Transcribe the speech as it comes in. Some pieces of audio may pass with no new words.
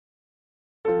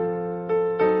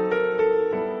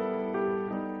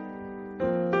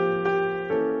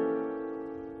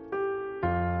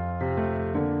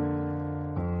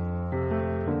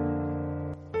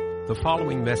The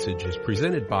following message is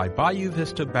presented by Bayou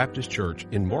Vista Baptist Church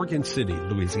in Morgan City,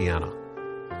 Louisiana.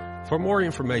 For more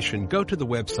information, go to the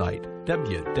website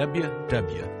www.bvbch.org.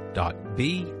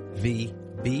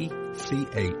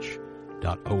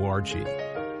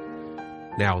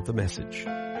 Now the message.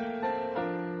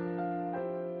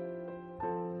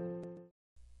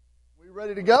 We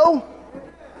ready to go?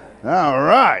 All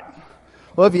right.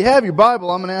 Well, if you have your Bible,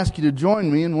 I'm going to ask you to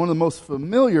join me in one of the most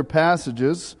familiar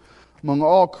passages among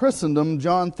all Christendom,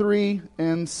 John 3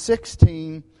 and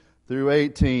 16 through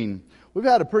 18. We've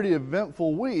had a pretty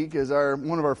eventful week as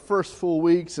one of our first full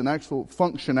weeks in actual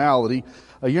functionality.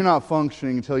 You're not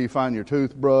functioning until you find your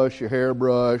toothbrush, your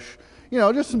hairbrush,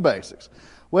 just some basics.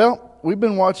 Well, we've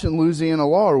been watching Louisiana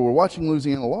Law, or we're watching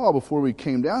Louisiana Law before we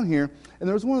came down here, and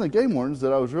there was one of the game wardens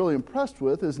that I was really impressed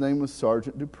with. His name was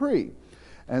Sergeant Dupree.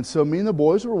 And so me and the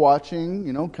boys were watching,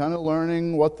 kind of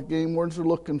learning what the game wardens are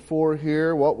looking for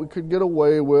here, what we could get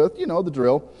away with, the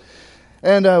drill.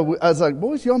 And I was like,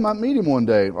 boys, y'all might meet him one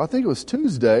day. I think it was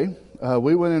Tuesday.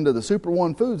 We went into the Super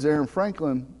One Foods there in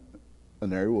Franklin,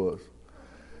 and there he was.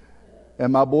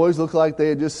 And my boys looked like they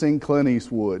had just seen Clint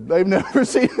Eastwood. They've never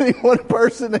seen any one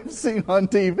person they've seen on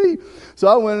TV. So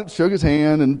I went, shook his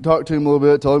hand, and talked to him a little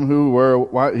bit, told him who we were,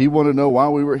 why he wanted to know why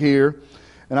we were here.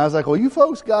 And I was like, well, you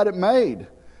folks got it made.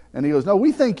 And he goes, no,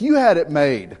 we think you had it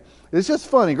made. It's just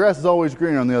funny. Grass is always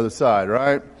greener on the other side,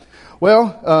 right?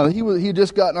 Well, he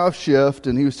just gotten off shift,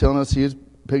 and he was telling us he was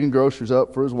picking groceries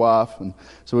up for his wife. And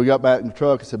so we got back in the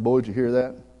truck and said, boy, did you hear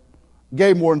that?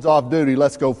 Game warden's off duty.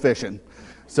 Let's go fishing.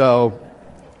 So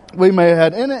we may have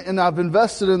had in it, and I've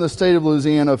invested in the state of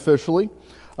Louisiana officially.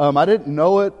 I didn't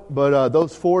know it, but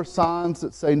those 4 signs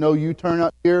that say no U-turn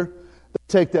out here, they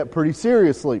take that pretty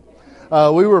seriously.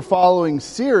 We were following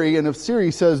Siri, and if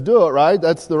Siri says do it, right,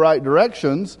 that's the right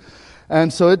directions.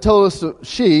 And so it told us,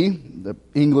 the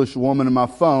English woman in my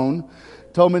phone,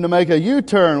 told me to make a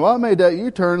U-turn. Well, I made that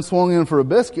U-turn, swung in for a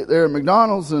biscuit there at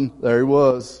McDonald's, and there he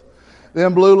was.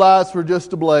 Them blue lights were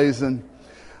just ablazing.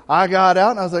 I got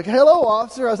out, and I was like, hello,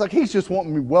 officer. I was like, he's just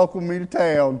wanting me to welcome me to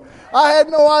town. I had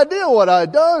no idea what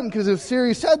I'd done, because if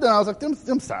Siri said that, I was like, them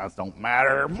signs don't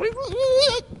matter.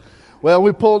 Well,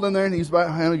 we pulled in there, and he's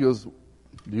behind me. He goes,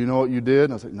 do you know what you did?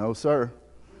 And I was like, no, sir.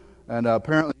 And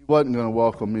apparently he wasn't going to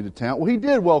welcome me to town. Well, he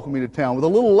did welcome me to town with a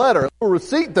little letter, a little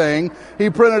receipt thing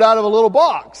he printed out of a little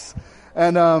box.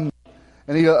 And I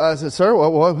said, sir,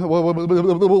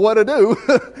 what to do?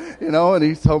 And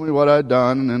he told me what I'd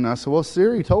done. And then I said, well,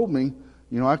 Siri told me,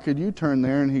 I could U-turn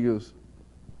there. And he goes,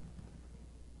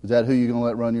 is that who you're going to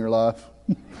let run your life?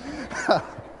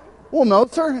 Well, no,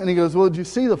 sir. And he goes, well, did you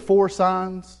see the 4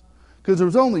 signs? Because there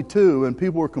was only 2, and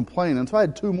people were complaining, so I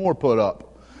had 2 more put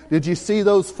up. Did you see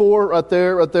those 4 right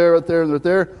there, right there, right there, and right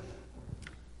there?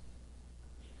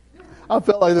 I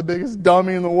felt like the biggest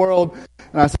dummy in the world.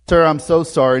 And I said, sir, I'm so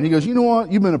sorry. And he goes, you know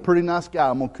what? You've been a pretty nice guy.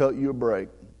 I'm going to cut you a break.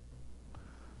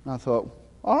 And I thought,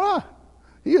 all right.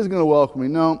 He is going to welcome me.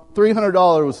 No,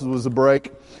 $300 was a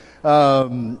break.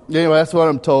 Anyway, that's what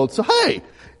I'm told. So, hey,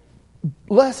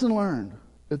 lesson learned.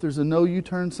 If there's a no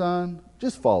U-turn sign,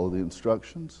 just follow the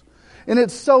instructions. And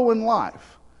it's so in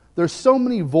life. There's so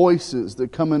many voices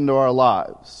that come into our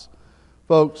lives.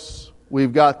 Folks,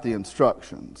 we've got the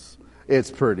instructions.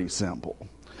 It's pretty simple.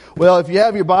 Well, if you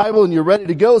have your Bible and you're ready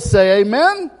to go, say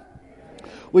amen.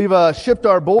 We've shipped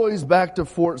our boys back to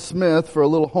Fort Smith for a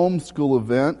little homeschool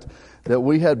event that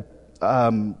we had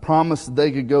promised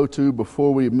they could go to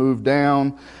before we moved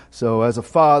down. So as a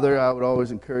father, I would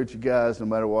always encourage you guys, no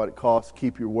matter what it costs,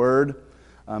 keep your word.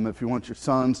 If you want your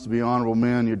sons to be honorable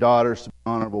men, your daughters to be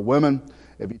honorable women,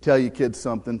 if you tell your kids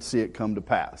something, see it come to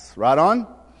pass. Right on?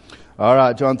 All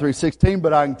right, John 3:16,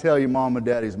 but I can tell you Mom and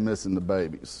Daddy's missing the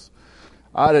babies.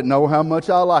 I didn't know how much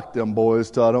I liked them boys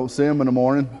till I don't see them in the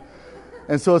morning.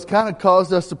 And so it's kind of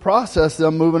caused us to process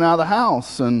them moving out of the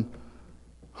house. And,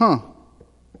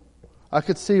 I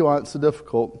could see why it's so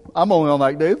difficult. I'm only on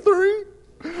like day 3.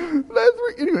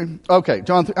 Anyway, okay,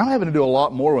 John 3. I'm having to do a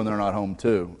lot more when they're not home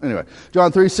too. Anyway,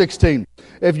 John 3:16.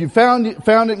 If you found it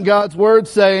in God's Word,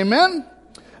 say amen.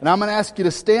 And I'm going to ask you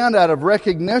to stand out of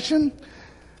recognition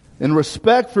in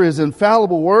respect for His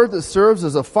infallible Word that serves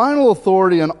as a final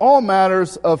authority in all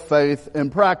matters of faith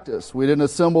and practice. We didn't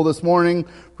assemble this morning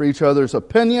for each other's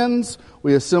opinions.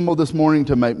 We assembled this morning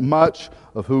to make much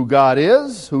of who God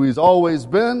is, who He's always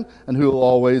been, and who He'll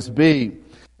always be.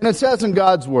 And it says in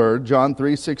God's Word, John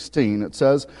 3:16, it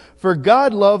says, for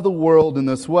God loved the world in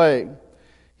this way.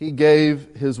 He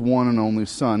gave His one and only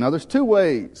Son. Now there's 2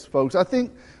 ways, folks. I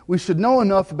think we should know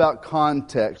enough about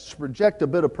context to project a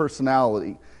bit of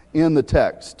personality in the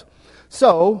text.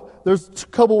 So there's a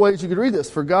couple ways you could read this.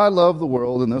 For God loved the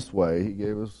world in this way. He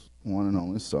gave His one and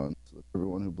only Son, so that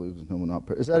everyone who believes in him will not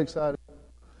perish. Is that exciting?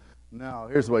 No,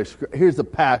 here's the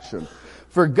passion.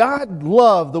 For God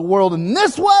loved the world in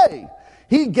this way.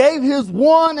 He gave his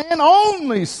one and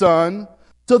only Son,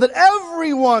 so that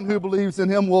everyone who believes in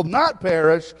him will not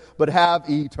perish, but have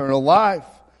eternal life.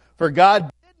 For God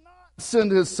did not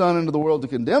send his Son into the world to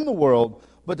condemn the world,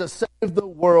 but to save the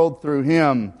world through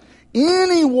him.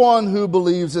 Anyone who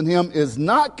believes in him is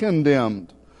not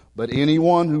condemned, but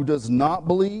anyone who does not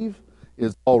believe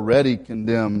is already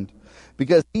condemned,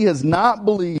 because he has not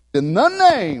believed in the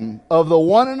name of the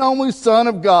one and only Son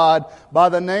of God, by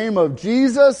the name of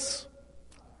Jesus.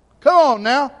 Come on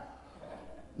now.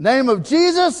 Name of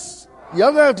Jesus.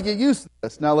 You're going to have to get used to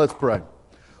this. Now let's pray.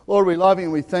 Lord, we love you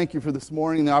and we thank you for this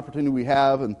morning, the opportunity we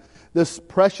have, and this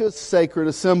precious sacred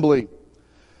assembly.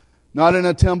 Not in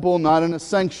a temple, not in a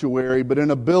sanctuary, but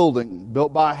in a building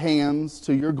built by hands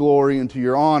to your glory and to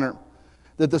your honor.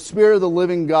 That the Spirit of the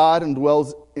living God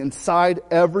indwells inside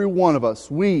every one of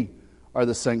us. We are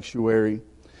the sanctuary.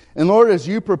 And Lord, as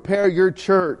you prepare your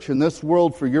church in this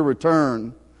world for your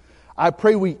return, I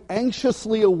pray we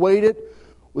anxiously await it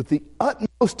with the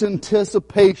utmost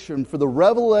anticipation for the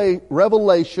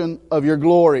revelation of your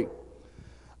glory.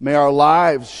 May our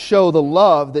lives show the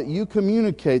love that you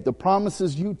communicate, the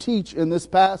promises you teach in this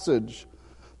passage,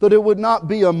 that it would not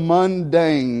be a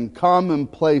mundane,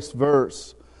 commonplace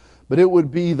verse, but it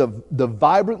would be the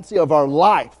vibrancy of our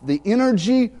life, the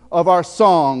energy of our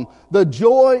song, the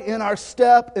joy in our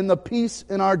step, and the peace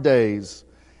in our days.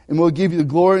 And we'll give you the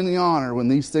glory and the honor when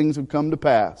these things have come to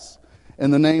pass.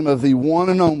 In the name of the one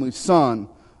and only Son,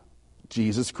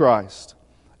 Jesus Christ.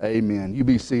 Amen. You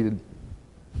be seated.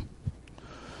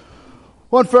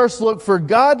 Well, first look, for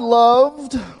God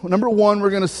loved. Number one,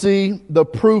 we're going to see the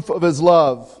proof of his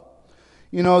love.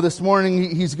 You know, this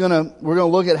morning we're going to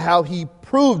look at how he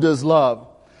proved his love.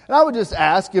 And I would just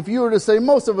ask, if you were to say,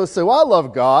 most of us say, well, I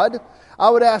love God. I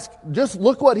would ask, just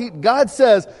look what God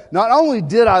says. Not only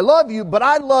did I love you, but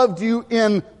I loved you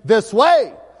in this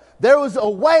way. There was a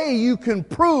way you can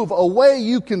prove, a way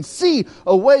you can see,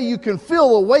 a way you can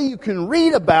feel, a way you can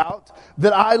read about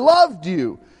that I loved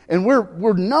you. And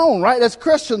we're known, right? As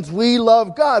Christians, we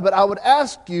love God. But I would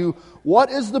ask you, what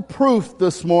is the proof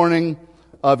this morning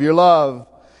of your love?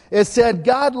 It said,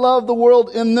 God loved the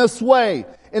world in this way.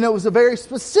 And it was a very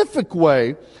specific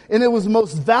way. And it was the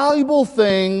most valuable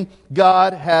thing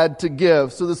God had to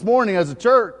give. So this morning, as a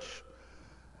church,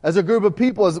 as a group of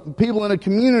people, as people in a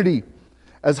community,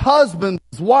 as husbands,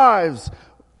 wives,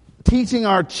 teaching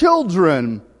our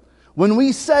children, when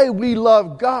we say we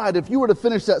love God, if you were to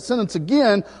finish that sentence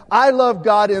again, I love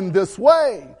God in this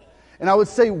way. And I would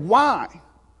say, why?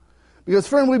 Because,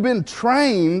 friend, we've been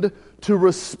trained to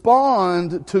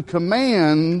respond to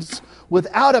commands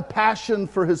without a passion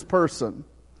for his person.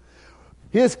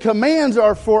 His commands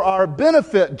are for our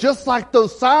benefit, just like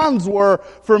those signs were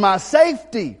for my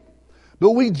safety.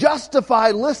 But we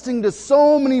justify listening to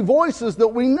so many voices that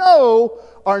we know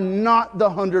are not the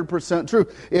 100%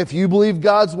 truth. If you believe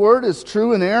God's word is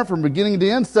true and error from beginning to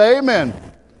end, say amen.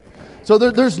 So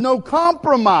there's no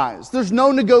compromise. There's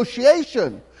no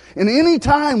negotiation. And any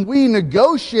time we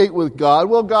negotiate with God,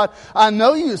 well, God, I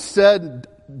know you said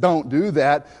don't do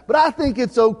that, but I think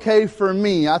it's okay for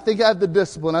me. I think I have the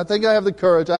discipline. I think I have the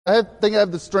courage. I think I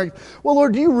have the strength. Well,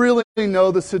 Lord, do you really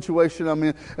know the situation I'm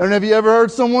in? And have you ever heard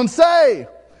someone say,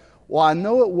 well, I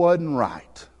know it wasn't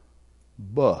right,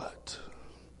 but...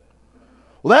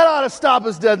 Well, that ought to stop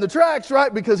us dead in the tracks,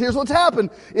 right? Because here's what's happened.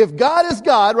 If God is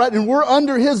God, right, and we're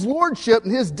under his lordship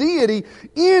and his deity,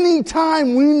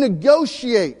 anytime we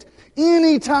negotiate,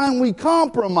 anytime we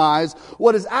compromise,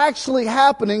 what is actually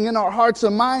happening in our hearts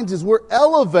and minds is we're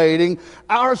elevating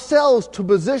ourselves to a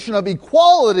position of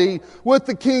equality with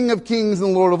the King of Kings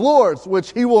and Lord of Lords,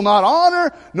 which he will not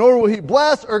honor, nor will he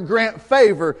bless or grant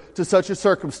favor to such a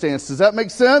circumstance. Does that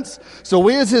make sense? So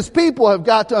we as his people have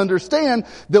got to understand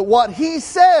that what he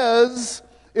says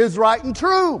is right and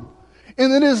true.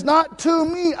 And it is not to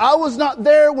me. I was not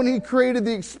there when he created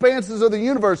the expanses of the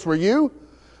universe. Were you?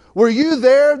 Were you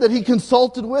there that he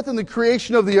consulted with in the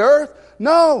creation of the earth?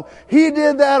 No, he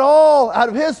did that all out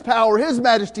of his power, his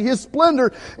majesty, his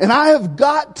splendor. And I have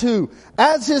got to,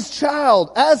 as his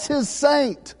child, as his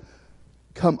saint,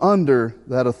 come under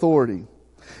that authority.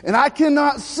 And I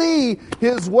cannot see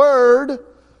his word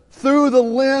through the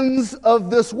lens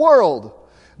of this world.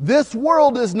 This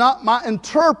world is not my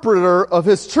interpreter of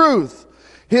his truth.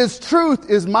 His truth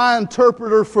is my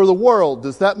interpreter for the world.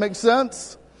 Does that make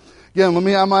sense? Again, I'm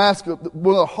going to ask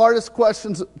one of the hardest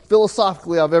questions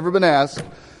philosophically I've ever been asked.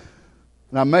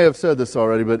 And I may have said this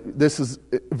already, but this is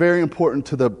very important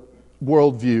to the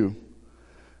worldview.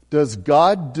 Does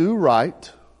God do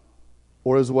right,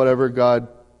 or is whatever God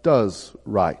does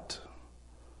right?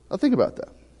 Now think about that.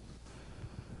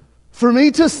 For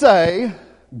me to say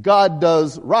God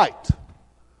does right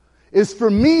is for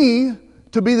me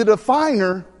to be the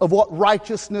definer of what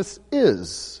righteousness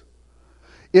is.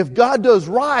 If God does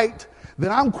right,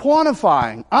 then I'm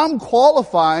qualifying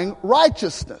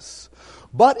righteousness.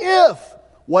 But if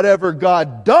whatever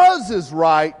God does is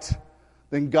right,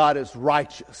 then God is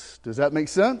righteous. Does that make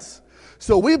sense?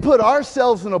 So we put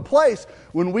ourselves in a place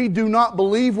when we do not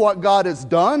believe what God has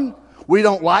done. We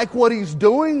don't like what He's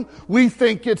doing. We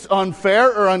think it's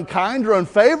unfair or unkind or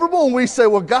unfavorable. And we say,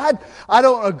 well, God, I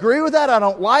don't agree with that. I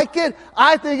don't like it.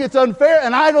 I think it's unfair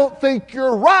and I don't think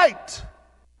you're right.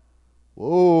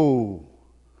 Whoa.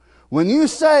 When you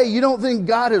say you don't think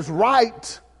God is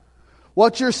right,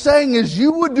 what you're saying is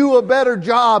you would do a better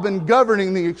job in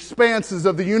governing the expanses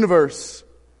of the universe.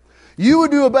 You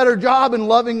would do a better job in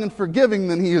loving and forgiving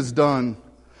than He has done.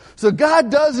 So God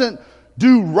doesn't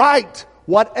do right.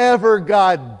 Whatever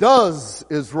God does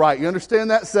is right. You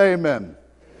understand that? Say amen.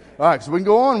 All right, so we can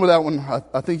go on with that one.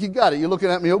 I think you got it. You're looking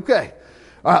at me okay.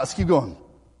 All right, let's keep going.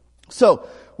 So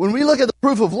when we look at the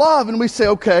proof of love and we say,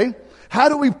 okay, how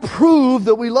do we prove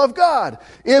that we love God?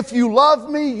 If you love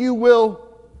me, you will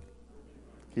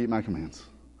keep my commands.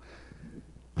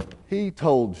 He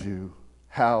told you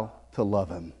how to love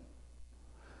Him.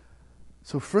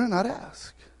 So friend, I'd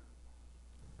ask,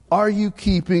 are you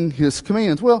keeping His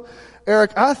commands? Well,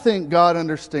 Eric, I think God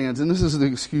understands, and this is the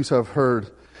excuse I've heard.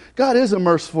 God is a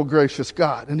merciful, gracious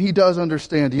God, and He does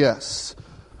understand, yes.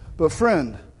 But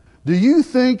friend, do you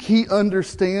think He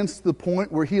understands to the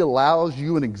point where He allows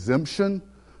you an exemption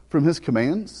from His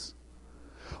commands?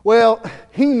 Well,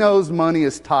 He knows money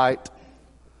is tight.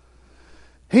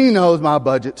 He knows my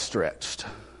budget's stretched.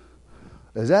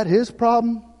 Is that His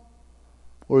problem?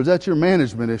 Or is that your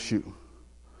management issue?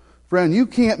 Friend, you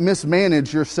can't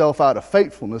mismanage yourself out of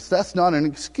faithfulness. That's not an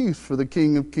excuse for the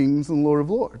King of Kings and Lord of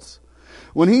Lords.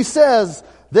 When He says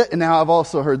that, and now I've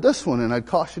also heard this one, and I'd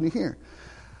caution you here.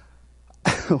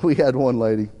 We had one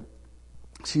lady.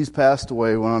 She's passed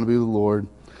away, went on to be with the Lord.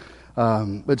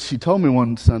 But she told me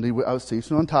one Sunday, I was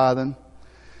teaching on tithing,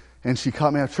 and she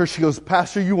caught me after church. She goes,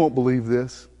 Pastor, you won't believe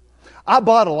this. I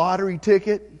bought a lottery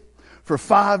ticket for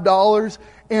 $5,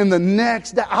 and the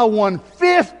next day I won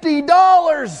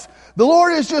 $50. The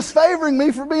Lord is just favoring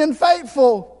me for being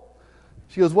faithful.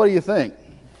 She goes, what do you think?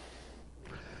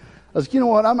 I was like, you know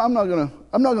what? I'm not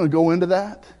gonna go into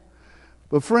that.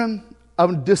 But friend,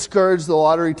 I'm discouraged the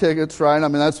lottery tickets, right? I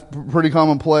mean, that's pretty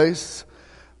commonplace.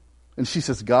 And she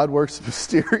says, God works in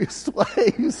mysterious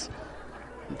ways.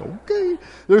 Okay.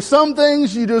 There's some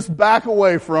things you just back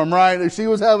away from, right? If she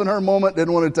was having her moment,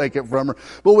 didn't want to take it from her.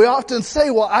 But we often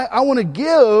say, well, I want to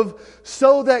give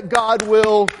so that God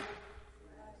will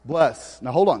bless.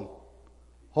 Now hold on.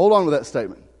 Hold on with that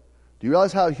statement. Do you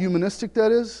realize how humanistic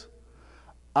that is?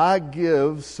 I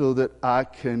give so that I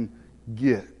can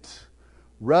get,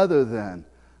 rather than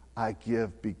I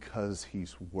give because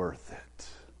He's worth it.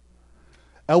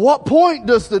 At what point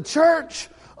does the church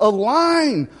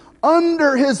align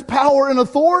under His power and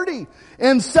authority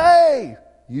and say,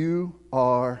 you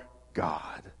are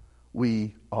God,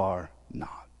 we are not?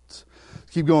 Let's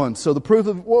keep going. So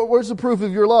where's the proof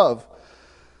of your love?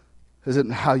 Is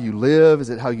it how you live? Is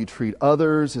it how you treat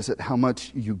others? Is it how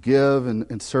much you give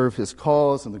and serve His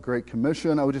cause and the Great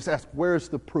Commission? I would just ask, where's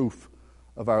the proof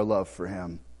of our love for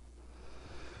Him?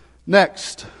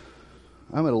 Next,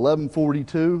 I'm at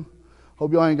 11:42.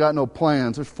 Hope y'all ain't got no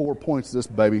plans. There's 4 points to this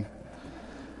baby.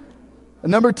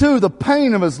 And number 2, the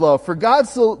pain of His love. For God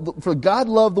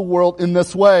loved the world in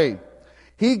this way.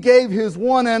 He gave His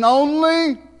one and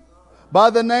only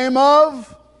by the name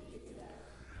of...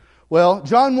 Well,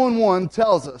 John 1:1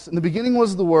 tells us, in the beginning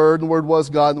was the Word, and the Word was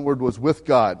God, and the Word was with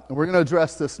God. And we're going to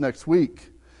address this next week.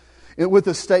 With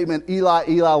the statement, Eli,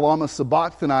 Eli, lama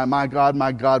sabachthani, my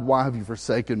God, why have you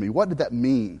forsaken me? What did that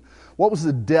mean? What was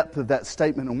the depth of that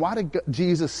statement? And why did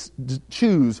Jesus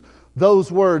choose those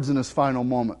words in His final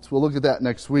moments? We'll look at that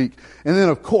next week. And then,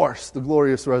 of course, the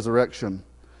glorious resurrection.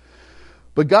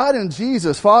 But God and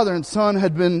Jesus, Father and Son,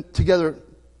 had been together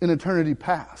in eternity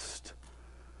past.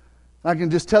 I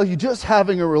can just tell you, just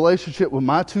having a relationship with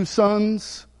my 2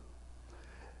 sons,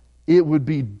 it would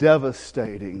be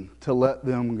devastating to let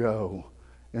them go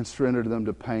and surrender them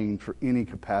to pain for any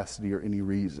capacity or any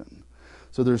reason.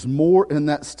 So there's more in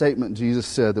that statement Jesus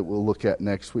said that we'll look at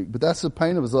next week. But that's the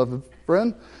pain of His love.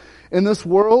 Friend, in this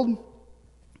world,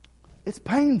 it's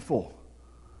painful.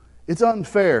 It's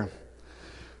unfair.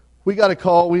 We got a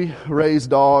call. We raise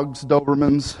dogs,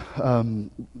 Dobermans.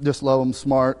 Just love them,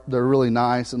 smart. They're really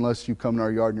nice unless you come in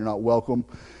our yard and you're not welcome.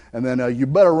 And then you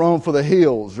better run for the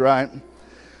hills, right?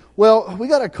 Well, we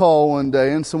got a call one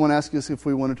day and someone asked us if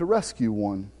we wanted to rescue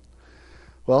one.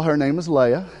 Well, her name is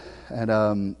Leia,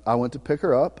 and I went to pick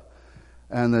her up.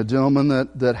 And the gentleman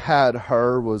that had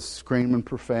her was screaming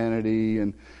profanity,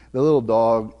 and the little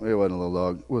dog, it wasn't a little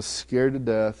dog, was scared to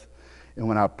death. And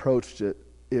when I approached it,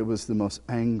 it was the most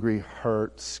angry,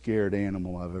 hurt, scared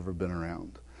animal I've ever been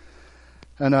around.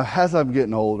 And as I'm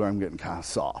getting older, I'm getting kind of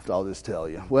soft, I'll just tell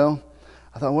you. Well,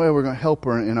 I thought, well, we're going to help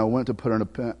her, and I went to put her in a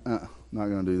pen. Not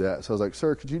going to do that. So I was like,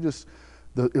 sir, could you just,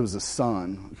 it was the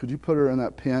sun, could you put her in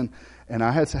that pen? And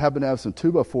I happened to have some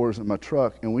 2x4s in my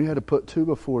truck, and we had to put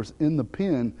 2x4s in the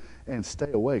pen and stay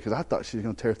away, because I thought she was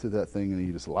going to tear through that thing and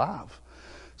eat us alive.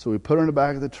 So we put her in the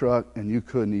back of the truck, and you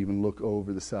couldn't even look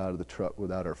over the side of the truck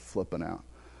without her flipping out.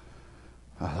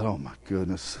 I thought, oh my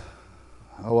goodness,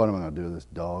 what am I going to do with this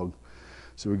dog?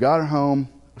 So we got her home.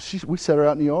 We set her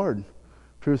out in the yard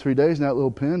 2 or 3 days in that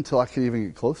little pen until I could even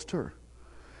get close to her.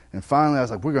 And finally I was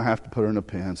like, we're going to have to put her in a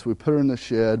pen. So we put her in the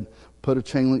shed, put a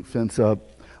chain link fence up,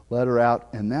 let her out,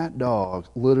 and that dog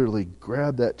literally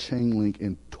grabbed that chain link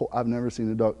and I've never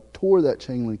seen a dog, tore that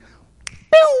chain link.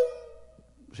 Boom!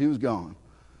 She was gone.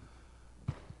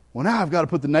 Well, now I've got to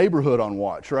put the neighborhood on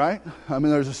watch, right? I mean,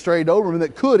 there's a stray Doberman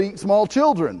that could eat small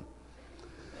children.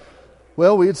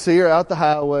 Well, we'd see her out the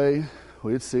highway.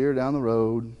 We'd see her down the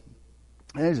road.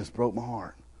 And it just broke my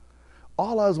heart.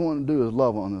 All I was wanting to do is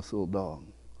love on this little dog.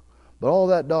 But all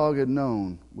that dog had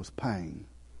known was pain,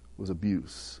 was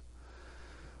abuse.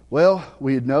 Well,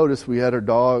 we had noticed we had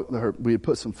we had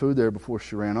put some food there before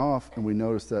she ran off, and we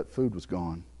noticed that food was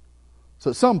gone. So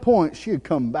at some point, she had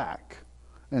come back.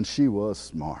 And she was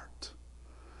smart.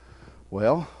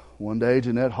 Well, one day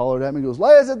Jeanette hollered at me and goes,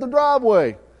 Leia's at the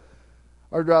driveway.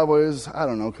 Our driveway is, I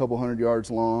don't know, a couple 100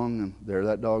 yards long. And there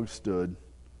that dog stood,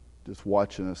 just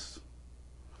watching us.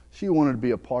 She wanted to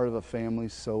be a part of a family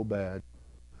so bad.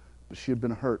 But she had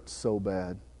been hurt so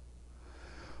bad.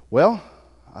 Well,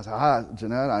 I said, hi,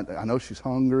 Jeanette, I know she's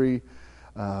hungry.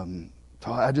 So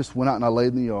I just went out and I laid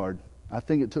in the yard. I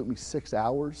think it took me 6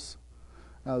 hours.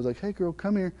 I was like, hey, girl,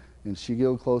 come here. And she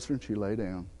giggled closer and she lay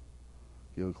down.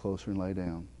 Giggled closer and lay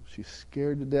down. She's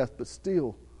scared to death, but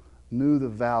still knew the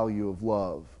value of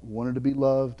love. Wanted to be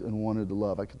loved and wanted to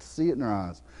love. I could see it in her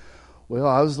eyes. Well,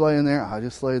 I was laying there. I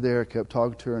just lay there, kept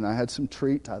talking to her, and I had some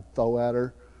treats I'd throw at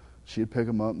her. She'd pick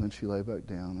them up, and then she'd lay back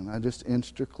down. And I just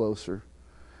inched her closer.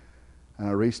 And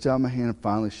I reached out my hand, and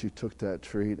finally she took that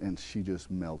treat, and she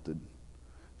just melted.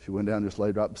 She went down and just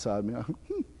laid right beside me.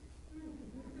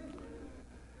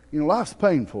 You know, life's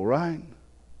painful, right?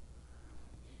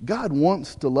 God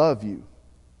wants to love you.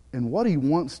 And what He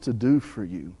wants to do for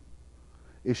you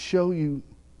is show you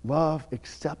love,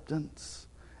 acceptance,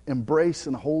 embrace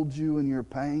and hold you in your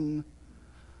pain.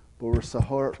 But we're so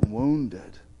hurt and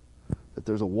wounded that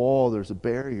there's a wall, there's a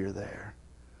barrier there.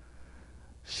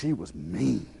 She was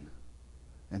mean.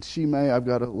 And I've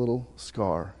got a little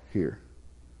scar here.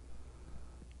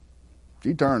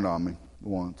 She turned on me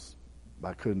once, but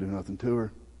I couldn't do nothing to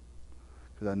her.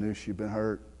 Because I knew she'd been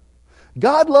hurt.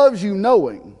 God loves you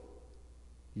knowing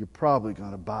you're probably going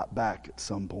to bite back at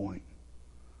some point.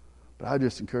 But I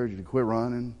just encourage you to quit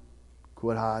running,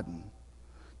 quit hiding,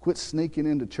 quit sneaking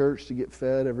into church to get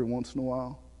fed every once in a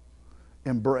while.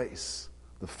 Embrace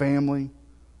the family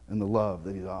and the love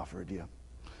that He's offered you.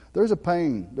 There's a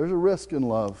pain, there's a risk in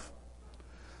love.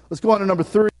 Let's go on to number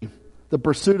 3. The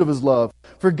pursuit of His love.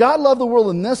 For God loved the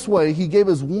world in this way, He gave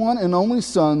His one and only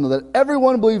Son, that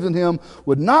everyone who believes in Him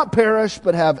would not perish,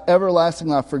 but have everlasting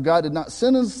life. For God did not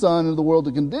send His Son into the world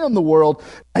to condemn the world.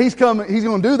 He's going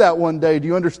to do that one day. Do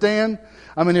you understand?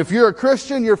 I mean, if you're a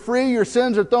Christian, you're free. Your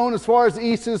sins are thrown as far as the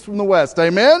east is from the west.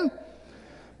 Amen?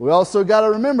 We also got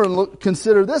to remember and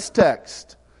consider this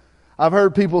text. I've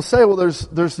heard people say, well,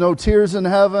 there's no tears in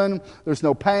heaven. There's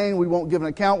no pain. We won't give an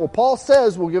account. Well, Paul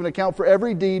says we'll give an account for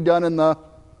every deed done in the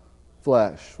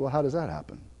flesh. Well, how does that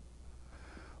happen?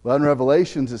 Well, in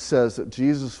Revelations it says that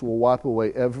Jesus will wipe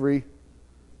away every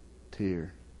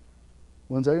tear.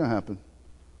 When's that going to happen?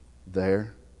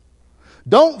 There.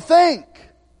 Don't think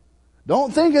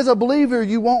as a believer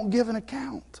you won't give an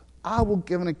account. I will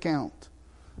give an account.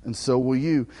 And so will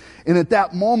you. And at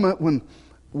that moment when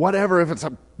whatever, if it's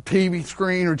a TV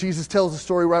screen or Jesus tells the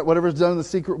story right, whatever's done in the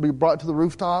secret will be brought to the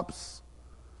rooftops.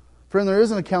 Friend, there is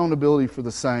an accountability for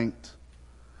the saint.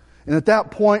 And at that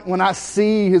point, when I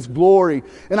see His glory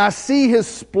and I see His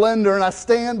splendor and I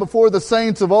stand before the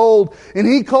saints of old and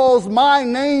He calls my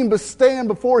name to stand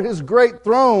before His great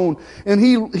throne and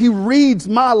He reads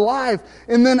my life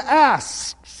and then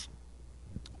asks,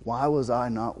 why was I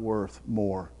not worth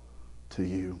more to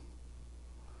you?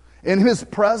 In His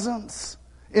presence,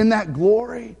 in that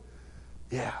glory,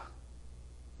 yeah,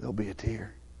 there'll be a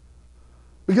tear.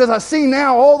 Because I see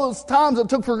now all those times I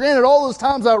took for granted, all those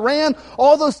times I ran,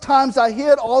 all those times I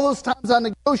hid, all those times I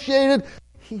negotiated.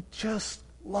 He just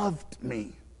loved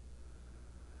me.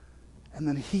 And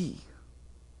then He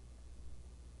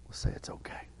will say, it's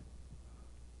okay.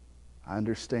 I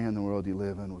understand the world you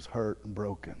live in was hurt and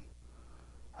broken.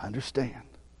 I understand.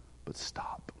 But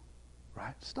stop.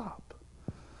 Right? Stop.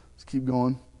 Let's keep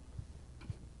going.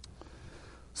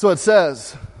 So it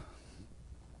says,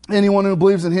 anyone who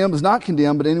believes in Him is not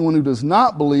condemned, but anyone who does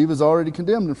not believe is already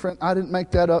condemned. And friend, I didn't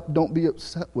make that up. Don't be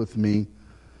upset with me.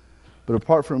 But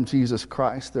apart from Jesus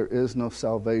Christ, there is no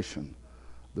salvation.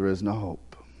 There is no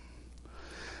hope.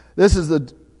 This is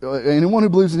anyone who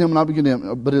believes in Him will not be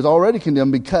condemned, but is already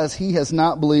condemned because he has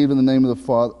not believed in the name of the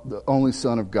Father, the only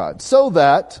Son of God. So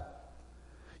that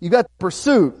you got the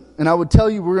pursuit. And I would tell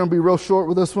you, we're going to be real short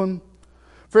with this one.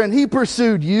 Friend, He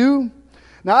pursued you.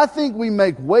 Now, I think we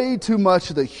make way too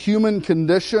much of the human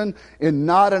condition and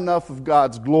not enough of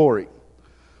God's glory.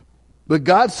 But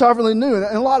God sovereignly knew. And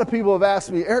a lot of people have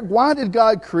asked me, Eric, why did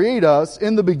God create us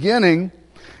in the beginning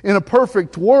in a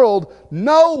perfect world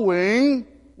knowing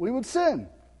we would sin?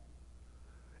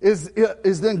 Is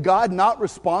then God not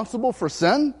responsible for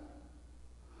sin?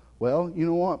 Well, you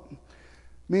know what?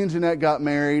 Me and Jeanette got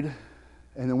married,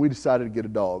 and then we decided to get a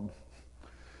dog.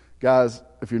 Guys,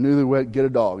 if you're newlywed, get a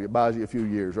dog. It buys you a few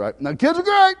years, right? Now, kids are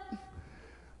great.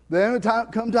 Then it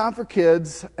come time for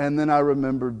kids, and then I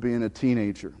remembered being a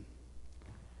teenager.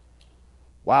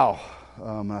 Wow.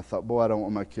 I thought, boy, I don't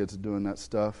want my kids doing that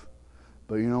stuff.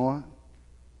 But you know what?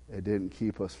 It didn't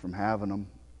keep us from having them.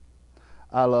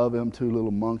 I love them two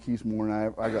little monkeys more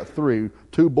than I got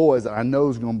two boys that I know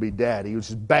is going to be daddy, which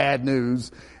is bad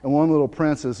news, and one little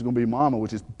princess is going to be mama,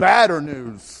 which is badder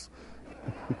news.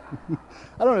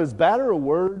 I don't know, is badder a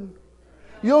word?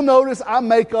 You'll notice I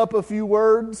make up a few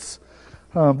words.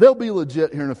 They'll be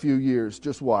legit here in a few years.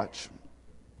 Just watch.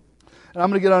 And I'm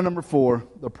going to get on number 4,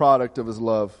 the product of His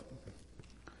love.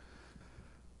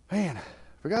 Man,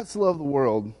 for God to love the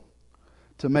world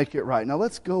to make it right. Now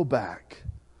let's go back.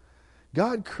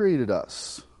 God created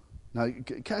us. Now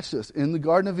catch this. In the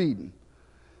Garden of Eden,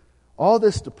 all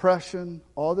this depression,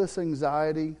 all this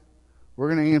anxiety, we're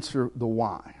going to answer the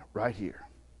why right here.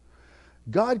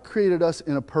 God created us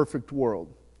in a perfect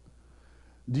world.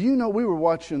 Do you know, we were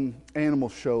watching Animal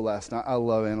Show last night. I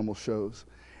love animal shows.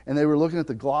 And they were looking at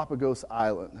the Galapagos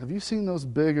Island. Have you seen those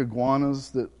big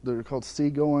iguanas that are called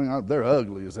seagoing? They're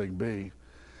ugly as they can be.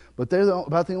 But they're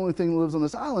about the only thing that lives on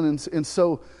this island. And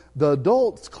so the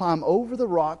adults climb over the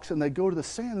rocks and they go to the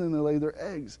sand and they lay their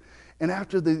eggs. And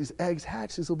after these eggs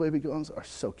hatch, these little baby iguanas are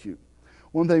so cute.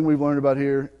 One thing we've learned about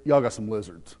here, y'all got some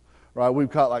lizards. Right, we've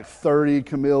caught like 30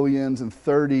 chameleons and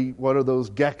 30, what are those,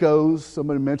 geckos?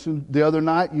 Somebody mentioned the other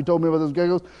night. You told me about those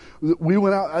geckos. We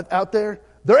went out there.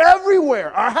 They're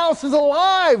everywhere. Our house is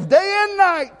alive day and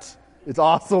night. It's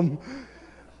awesome.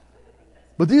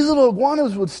 But these little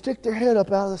iguanas would stick their head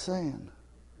up out of the sand.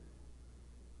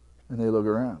 And they look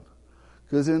around.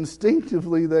 Because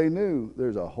instinctively they knew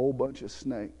there's a whole bunch of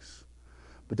snakes.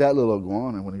 But that little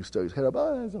iguana, when he stuck his head up,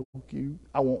 oh, that's so cute.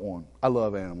 I want one. I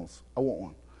love animals. I want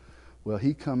one. Well,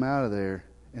 he come out of there,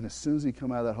 and as soon as he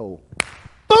come out of that hole,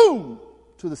 boom,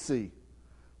 to the sea.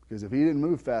 Because if he didn't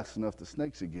move fast enough, the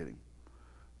snakes would get him.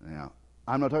 Now,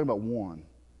 I'm not talking about one.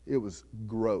 It was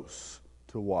gross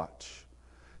to watch.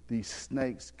 These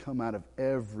snakes come out of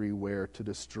everywhere to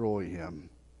destroy him.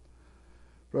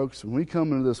 Folks, when we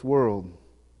come into this world,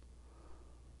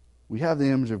 we have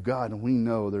the image of God, and we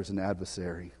know there's an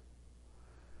adversary.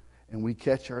 And we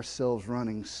catch ourselves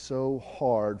running so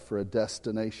hard for a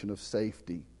destination of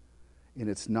safety. And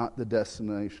it's not the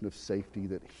destination of safety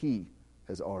that He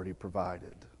has already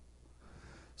provided.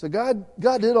 So God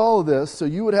did all of this so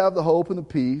you would have the hope and the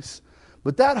peace.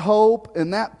 But that hope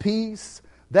and that peace,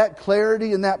 that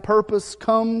clarity and that purpose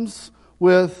comes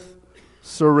with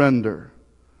surrender.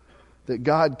 That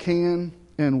God can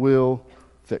and will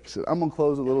fix it. I'm going to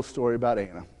close a little story about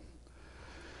Anna.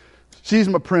 She's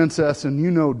my princess, and you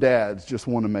know dads just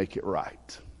want to make it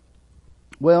right.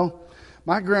 Well,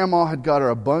 my grandma had got her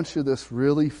a bunch of this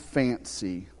really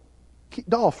fancy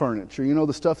doll furniture. You know,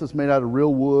 the stuff that's made out of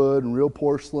real wood and real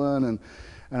porcelain.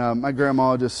 And my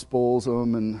grandma just spoils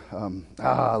them, and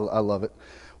I love it.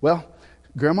 Well,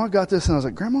 Grandma got this, and I was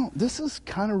like, Grandma, this is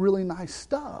kind of really nice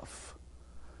stuff.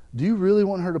 Do you really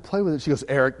want her to play with it? She goes,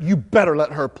 Eric, you better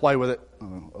let her play with it.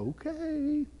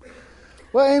 Okay.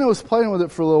 Well, Anna was playing with it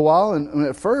for a little while, and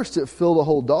at first it filled a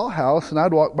whole dollhouse, and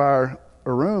I'd walk by her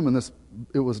room, and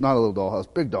it was not a little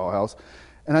dollhouse, big dollhouse,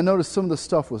 and I noticed some of the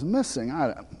stuff was missing.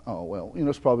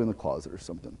 It's probably in the closet or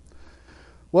something.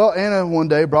 Well, Anna one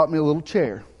day brought me a little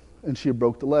chair, and she had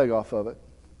broke the leg off of it.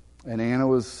 And Anna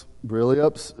was really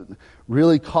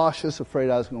cautious, afraid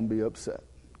I was going to be upset.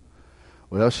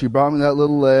 Well, she brought me that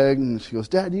little leg, and she goes,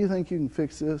 Dad, do you think you can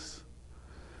fix this?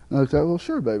 And I looked at her, well,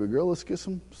 sure, baby girl, let's get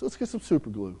some super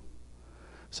glue.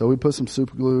 So we put some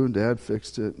super glue, and Dad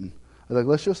fixed it. And I was like,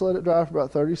 let's just let it dry for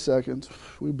about 30 seconds.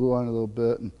 We blew on it a little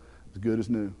bit, and it was good as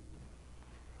new.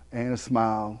 Anna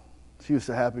smiled. She was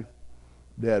so happy.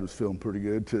 Dad was feeling pretty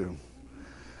good, too.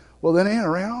 Well, then Anna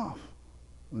ran off,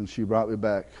 and she brought me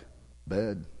back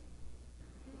bed.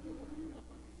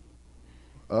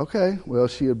 Okay, well,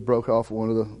 she had broke off one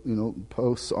of the,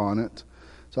 posts on it.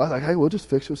 So I was like, hey, we'll just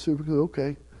fix it with super glue.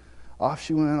 Okay. Off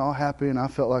she went, all happy, and I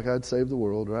felt like I'd saved the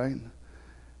world, right?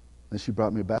 Then she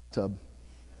brought me a bathtub.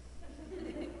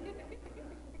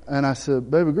 And I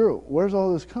said, baby girl, where's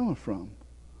all this coming from?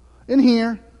 In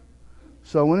here.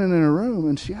 So I went in her room,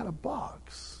 and she had a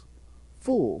box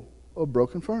full of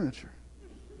broken furniture.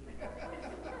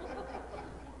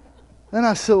 And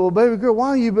I said, well, baby girl,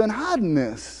 why have you been hiding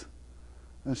this?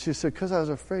 And she said, because I was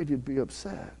afraid you'd be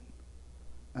upset.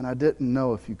 And I didn't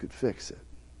know if you could fix it.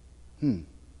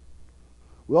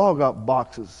 We all got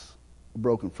boxes of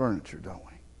broken furniture, don't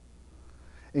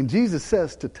we? And Jesus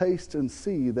says to taste and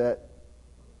see that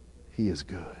He is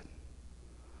good.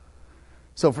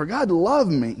 So for God to love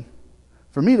me,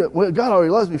 God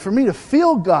already loves me, for me to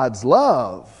feel God's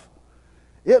love,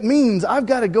 it means I've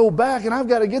got to go back and I've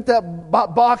got to get that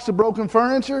box of broken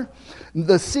furniture,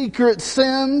 the secret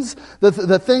sins,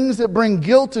 the things that bring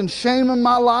guilt and shame in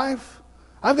my life.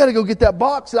 I've got to go get that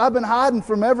box that I've been hiding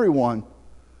from everyone.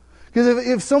 Because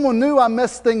if someone knew I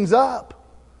messed things up,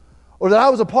 or that I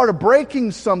was a part of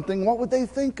breaking something, what would they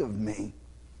think of me?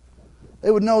 They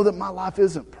would know that my life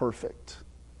isn't perfect.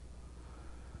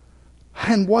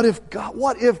 And what if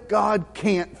God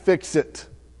can't fix it?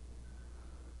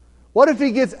 What if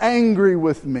He gets angry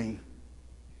with me?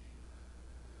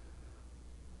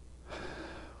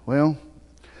 Well,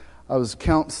 I was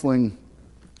counseling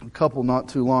a couple not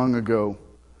too long ago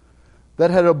that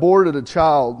had aborted a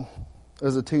child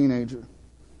as a teenager.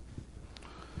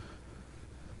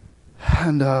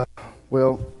 And, it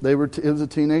was a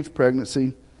teenage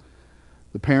pregnancy.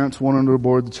 The parents wanted to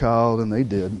abort the child, and they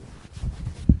did.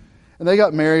 And they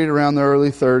got married around their early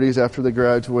 30s after they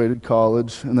graduated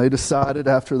college. And they decided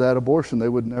after that abortion they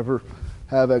would never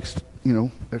have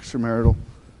extramarital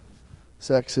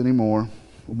sex anymore,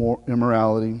 more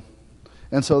immorality.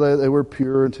 And so they were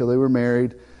pure until they were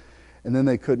married. And then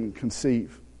they couldn't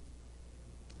conceive.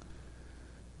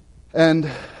 And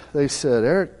they said,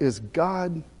 Eric, is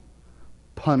God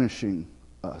punishing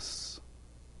us?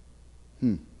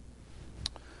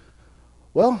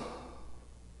 Well,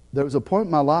 there was a point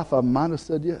in my life I might have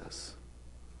said yes.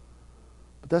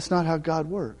 But that's not how God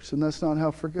works, and that's not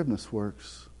how forgiveness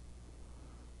works.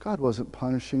 God wasn't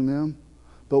punishing them,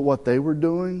 but what they were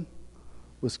doing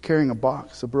was carrying a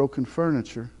box of broken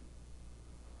furniture.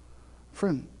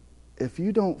 Friend, if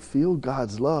you don't feel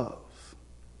God's love,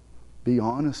 be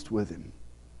honest with Him.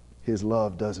 His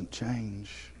love doesn't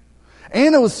change.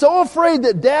 Anna was so afraid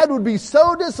that Dad would be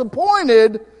so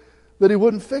disappointed that He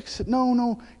wouldn't fix it.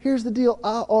 No, here's the deal.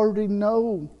 I already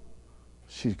know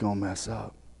she's going to mess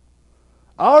up.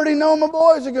 I already know my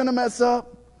boys are going to mess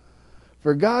up.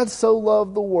 For God so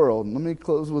loved the world. Let me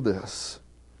close with this.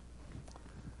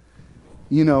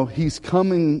 He's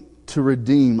coming to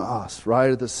redeem us, right?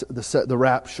 At the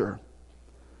rapture.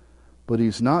 But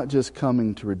He's not just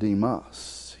coming to redeem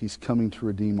us. He's coming to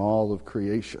redeem all of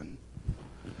creation.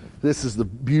 This is the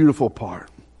beautiful part.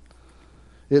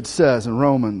 It says in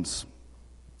Romans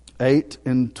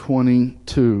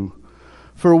 8:22,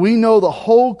 for we know the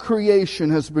whole creation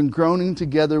has been groaning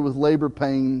together with labor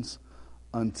pains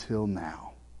until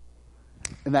now.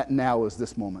 And that now is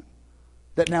this moment.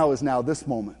 That now is now this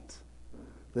moment.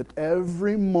 That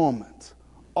every moment,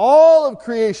 all of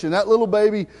creation, that little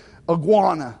baby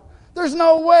iguana, there's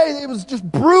no way. It was just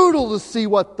brutal to see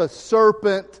what the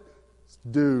serpent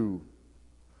do.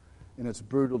 And it's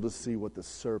brutal to see what the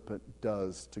serpent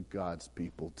does to God's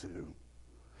people too.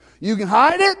 You can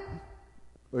hide it,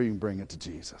 or you can bring it to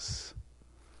Jesus.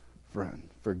 Friend,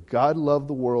 for God loved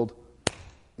the world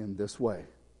in this way.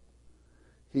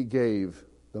 He gave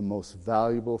the most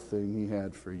valuable thing He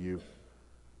had for you.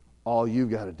 All you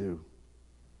got to do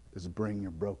is bring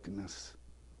your brokenness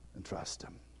and trust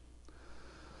Him.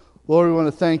 Lord, we want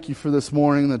to thank You for this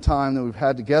morning and the time that we've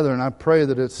had together, and I pray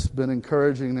that it's been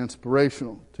encouraging and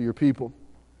inspirational to Your people.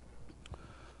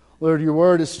 Lord, Your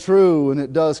word is true and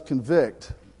it does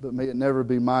convict, but may it never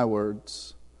be my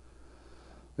words.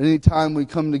 Anytime we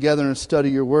come together and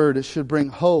study Your word, it should bring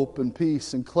hope and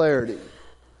peace and clarity,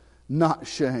 not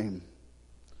shame.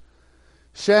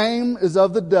 Shame is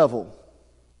of the devil.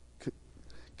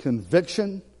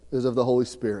 Conviction is of the Holy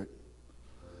Spirit.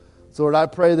 So Lord, I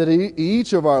pray that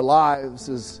each of our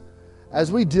lives,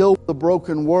 as we deal with the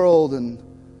broken world and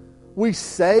we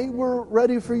say we're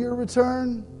ready for Your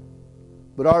return,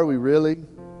 but are we really?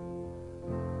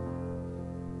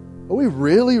 Are we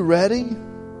really ready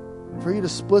for You to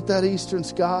split that eastern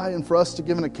sky and for us to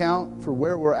give an account for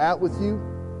where we're at with You?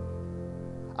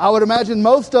 I would imagine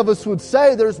most of us would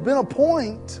say there's been a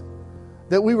point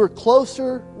that we were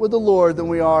closer with the Lord than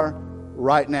we are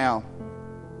right now.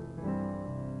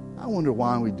 I wonder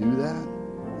why we do that.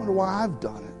 I wonder why I've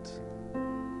done it.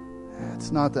 It's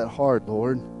not that hard,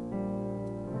 Lord.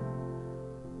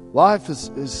 Life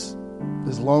is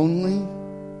lonely.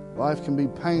 Life can be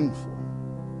painful.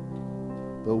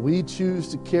 But we choose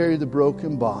to carry the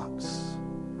broken box,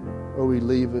 or we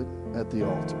leave it at the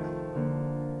altar.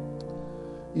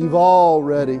 You've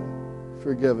already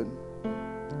forgiven.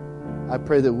 I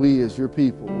pray that we as Your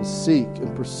people will seek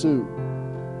and pursue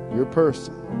Your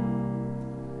person.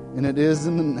 And it is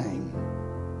in the name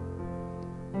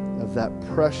of that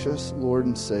precious Lord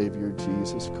and Savior,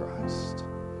 Jesus Christ.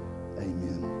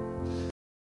 Amen.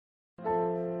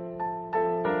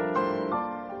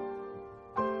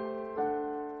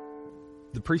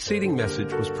 The preceding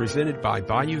message was presented by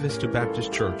Bayou Vista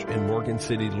Baptist Church in Morgan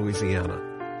City, Louisiana.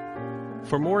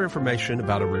 For more information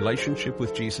about a relationship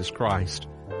with Jesus Christ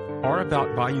or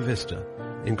about Bayou Vista,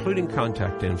 including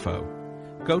contact info,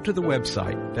 go to the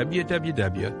website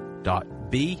www.bvbch.org.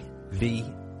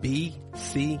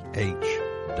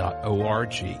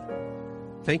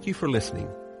 Thank you for listening,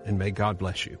 and may God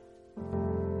bless you.